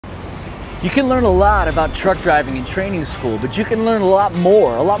You can learn a lot about truck driving in training school, but you can learn a lot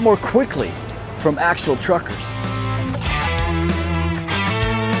more quickly from actual truckers.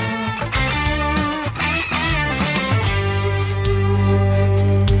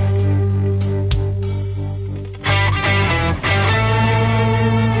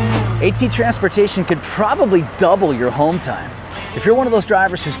 AT Transportation could probably double your home time. If you're one of those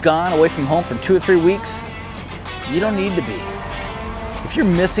drivers who's gone away from home for 2 or 3 weeks, you don't need to be. If you're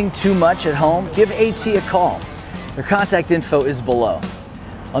missing too much at home, give AT a call. Their contact info is below.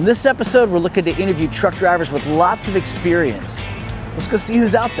 On this episode, we're looking to interview truck drivers with lots of experience. Let's go see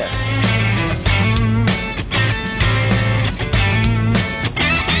who's out there.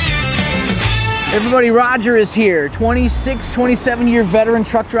 Everybody, Roger is here, 26, 27-year veteran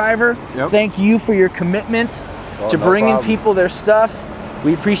truck driver. Yep. Thank you for your commitment to bringing people their stuff.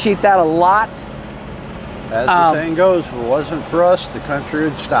 We appreciate that a lot. As the saying goes, if it wasn't for us, the country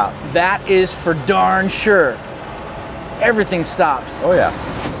would stop. That is for darn sure. Everything stops. Oh yeah.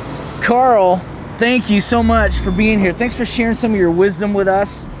 Karl, thank you so much for being here. Thanks for sharing some of your wisdom with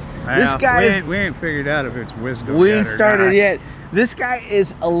us. Well, this guy we ain't figured out if it's wisdom we yet ain't or started not. yet. This guy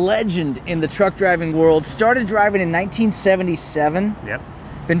is a legend in the truck driving world. Started driving in 1977. Yep.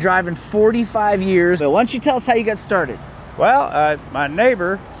 Been driving 45 years. So why don't you tell us how you got started? Well, my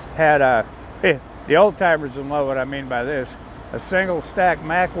neighbor had a, the old timers will know what I mean by this, a single stack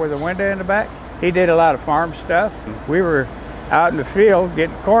Mack with a window in the back. He did a lot of farm stuff. We were out in the field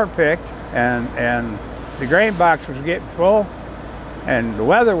getting corn picked, and the grain box was getting full, and the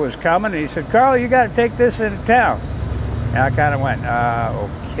weather was coming, and he said, "Karl, you got to take this into town." And I kind of went,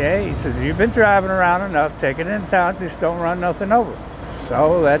 okay. He says, "You've been driving around enough, take it into town, just don't run nothing over."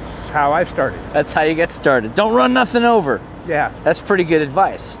 So that's how I started. That's how you get started. Don't run nothing over. Yeah. That's pretty good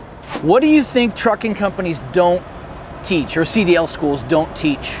advice. What do you think trucking companies don't teach, or CDL schools don't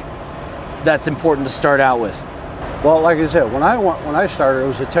teach, that's important to start out with? Well, like I said, when I started, it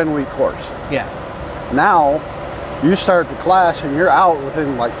was a 10-week course. Yeah. Now, you start the class and you're out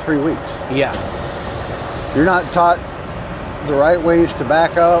within like 3 weeks. Yeah. You're not taught the right ways to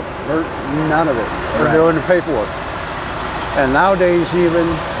back up, or none of it. We're doing the paperwork. And nowadays, even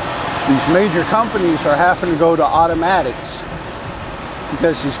these major companies are having to go to automatics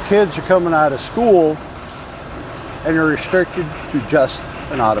because these kids are coming out of school and they're restricted to just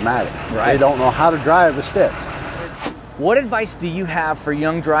an automatic. Right. They don't know how to drive a stick. What advice do you have for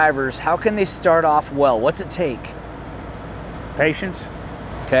young drivers? How can they start off well? What's it take? Patience.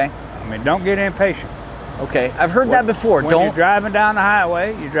 Okay. I mean, don't get impatient. Okay, I've heard that before. When Don't. you're driving down the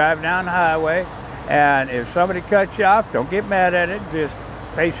highway, you drive down the highway, and if somebody cuts you off, don't get mad at it, just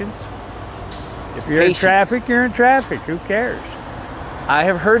patience. If you're in traffic, you're in traffic, who cares? I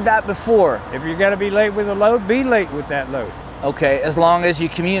have heard that before. If you're gonna be late with a load, be late with that load. Okay, as long as you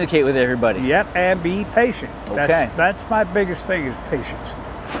communicate with everybody. Yep, and be patient. Okay. That's my biggest thing is patience.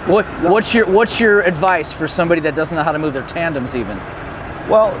 What's your advice for somebody that doesn't know how to move their tandems even?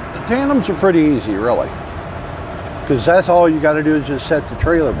 Well, the tandems are pretty easy, really. Because that's all you got to do is just set the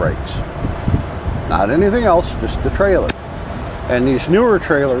trailer brakes. Not anything else, just the trailer. And these newer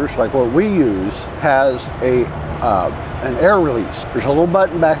trailers, like what we use, has an air release. There's a little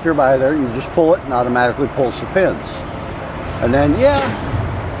button back there by there. You just pull it and automatically pulls the pins. And then,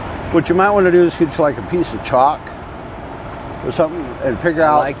 yeah, what you might want to do is get you like a piece of chalk or something and figure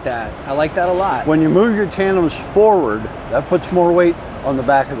out. I like that. I like that a lot. When you move your tandems forward, that puts more weight on the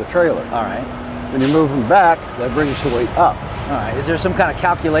back of the trailer. All right. When you move them back, that brings the weight up. All right. Is there some kind of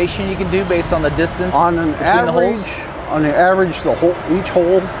calculation you can do based on the distance On an between average, the holes? on the average, each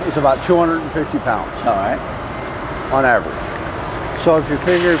hole is about 250 pounds. All right. On average. So if you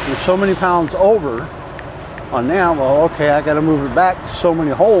figure if you're so many pounds over on them, well, okay, I got to move it back so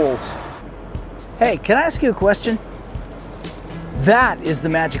many holes. Hey, can I ask you a question? That is the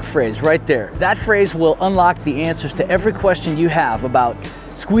magic phrase right there. That phrase will unlock the answers to every question you have about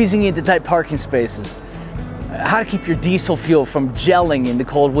squeezing into tight parking spaces, how to keep your diesel fuel from gelling in the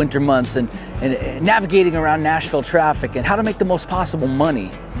cold winter months, and navigating around Nashville traffic, and how to make the most possible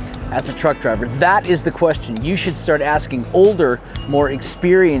money as a truck driver. That is the question you should start asking older, more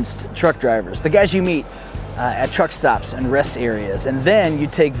experienced truck drivers, the guys you meet at truck stops and rest areas. And then you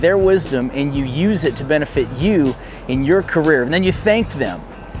take their wisdom and you use it to benefit you in your career. And then you thank them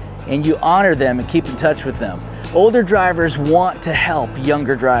and you honor them and keep in touch with them. Older drivers want to help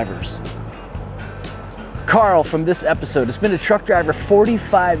younger drivers. Karl from this episode has been a truck driver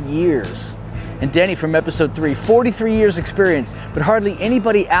 45 years. And Denny from episode 3, 43 years experience, but hardly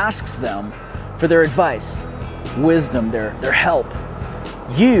anybody asks them for their advice, wisdom, their help.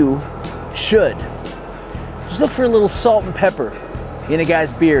 You should. Just look for a little salt and pepper in a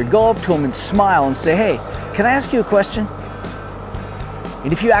guy's beard, go up to him and smile and say, hey, can I ask you a question?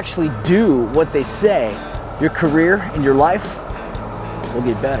 And if you actually do what they say, your career and your life will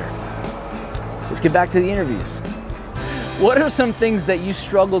get better. Let's get back to the interviews. What are some things that you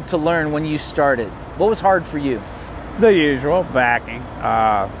struggled to learn when you started? What was hard for you? The usual, backing,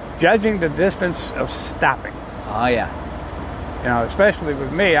 judging the distance of stopping. Oh yeah. You know, especially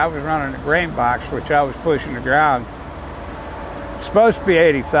with me, I was running a grain box, which I was pushing the ground. It's supposed to be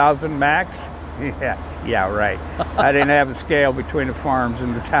 80,000 max. Yeah, right. I didn't have a scale between the farms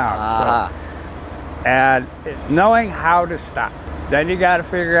and the town. So. And knowing how to stop. Then you got to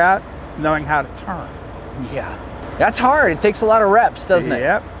figure out knowing how to turn. Yeah. That's hard. It takes a lot of reps, doesn't it?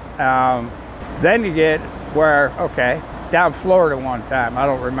 Yep. Then you get where, okay, down Florida one time, I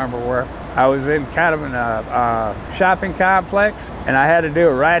don't remember where, I was in kind of a shopping complex, and I had to do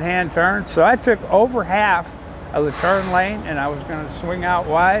a right-hand turn. So I took over half of the turn lane, and I was going to swing out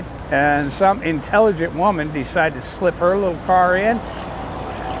wide, and some intelligent woman decided to slip her little car in,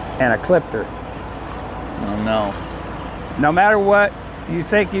 and I clipped her. Oh no. No matter what, you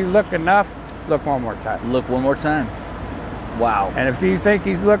think you look enough, look one more time. Look one more time. Wow. And if you think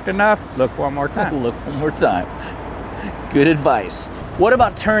he's looked enough, look one more time. Look one more time. Good advice. What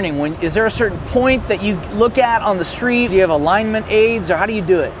about turning? Is there a certain point that you look at on the street? Do you have alignment aids, or how do you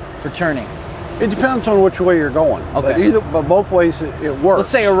do it for turning? It depends on which way you're going. Okay. But both ways it works. Let's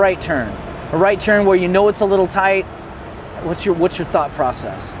say a right turn. A right turn where you know it's a little tight. What's your thought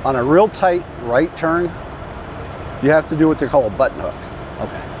process? On a real tight right turn, you have to do what they call a button hook.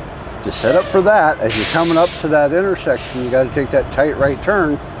 Okay. To set up for that, as you're coming up to that intersection, you got to take that tight right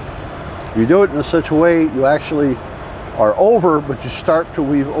turn. You do it in such a way you actually are over, but you start to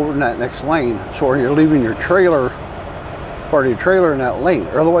weave over in that next lane. So you're leaving your trailer, part of your trailer in that lane.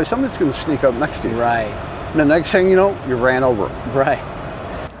 Or otherwise, somebody's going to sneak up next to you. Right. And the next thing you know, you ran over. Right.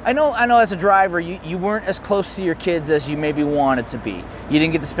 I know as a driver, you weren't as close to your kids as you maybe wanted to be. You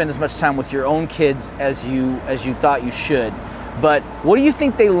didn't get to spend as much time with your own kids as you thought you should. But what do you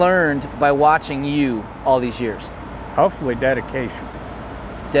think they learned by watching you all these years? Hopefully dedication.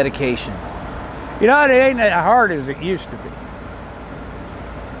 Dedication. You know, it ain't as hard as it used to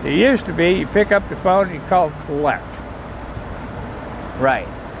be. It used to be you pick up the phone and you call collect. Right.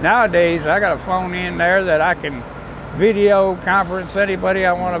 Nowadays, I got a phone in there that I can video conference anybody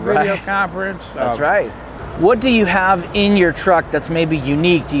I want to video conference. That's right. What do you have in your truck that's maybe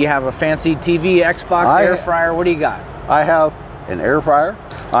unique? Do you have a fancy TV, Xbox, air fryer? What do you got? I have an air fryer.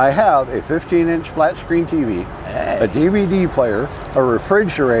 I have a 15-inch flat screen TV, a DVD player, a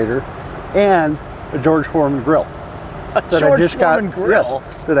refrigerator, and a George Foreman grill. That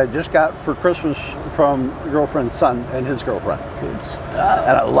I just got for Christmas from the girlfriend's son and his girlfriend. Good stuff.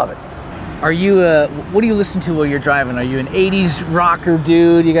 And I love it. Are you, what do you listen to while you're driving? Are you an 80s rocker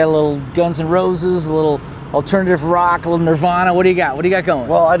dude? You got a little Guns N' Roses, a little alternative rock, a little Nirvana? What do you got? What do you got going?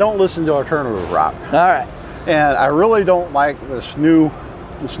 Well, I don't listen to alternative rock. All right. And I really don't like this new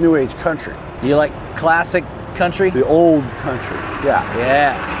age country. You like classic country? The old country. Yeah.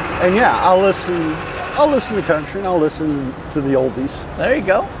 Yeah. And yeah, I'll listen to country and I'll listen to the oldies. There you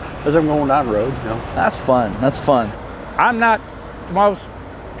go. As I'm going down the road, you know. That's fun. That's fun. I'm not the most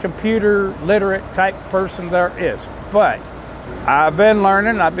computer literate type person there is, but I've been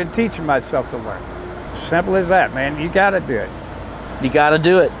learning, I've been teaching myself to learn. Simple as that, man. You gotta do it. You gotta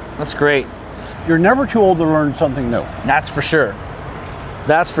do it. That's great. You're never too old to learn something new. That's for sure.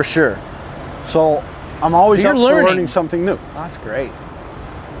 That's for sure. So I'm always up for learning something new. That's great.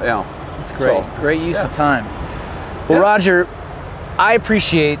 Yeah. That's great. So, great use of time. Well, Roger, I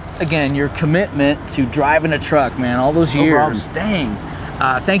appreciate, again, your commitment to driving a truck, man, all those years. No problem.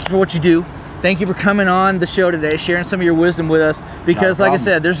 Dang. Thank you for what you do. Thank you for coming on the show today, sharing some of your wisdom with us. Because, like I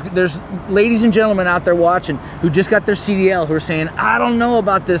said, there's ladies and gentlemen out there watching who just got their CDL who are saying, I don't know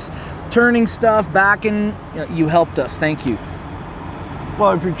about this turning stuff, backing. You helped us. Thank you.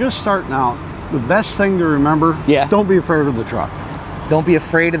 Well, if you're just starting out, the best thing to remember, don't be afraid of the truck. Don't be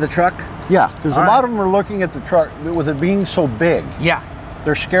afraid of the truck? Yeah, because a lot of them are looking at the truck with it being so big. Yeah.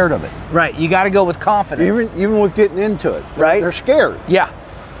 They're scared of it. Right. You got to go with confidence. Even with getting into it. Right. They're scared. Yeah.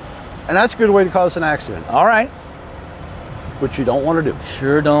 And that's a good way to cause an accident. All right. Which you don't want to do.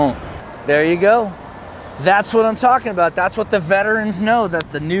 Sure don't. There you go. That's what I'm talking about. That's what the veterans know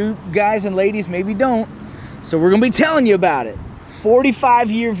that the new guys and ladies maybe don't. So we're going to be telling you about it.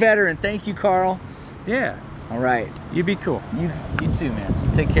 45-year veteran. Thank you, Karl. Yeah. All right. You be cool. You too,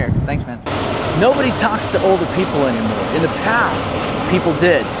 man. Take care. Thanks, man. Nobody talks to older people anymore. In the past, people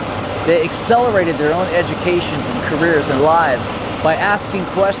did. They accelerated their own educations and careers and lives by asking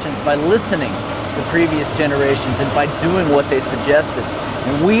questions, by listening to the previous generations and by doing what they suggested.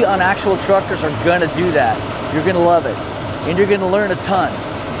 And we on Actual Truckers are gonna do that. You're gonna love it, and you're gonna learn a ton.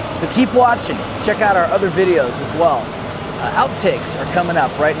 So keep watching. Check out our other videos as well. Outtakes are coming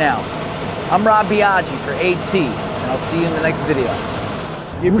up right now. I'm Rob Biagi for AT, and I'll see you in the next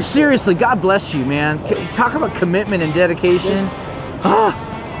video. Seriously, God bless you, man. Talk about commitment and dedication. Ah,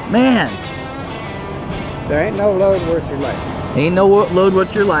 man. There ain't no load worth your life. Ain't no load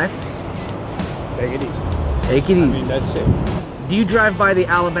worth your life. Take it easy. Take it easy. I mean, that's it. Do you drive by the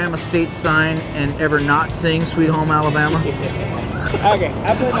Alabama state sign and ever not sing Sweet Home Alabama? Okay,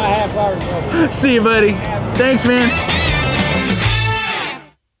 I put my half hour in. See you, buddy. Thanks, man.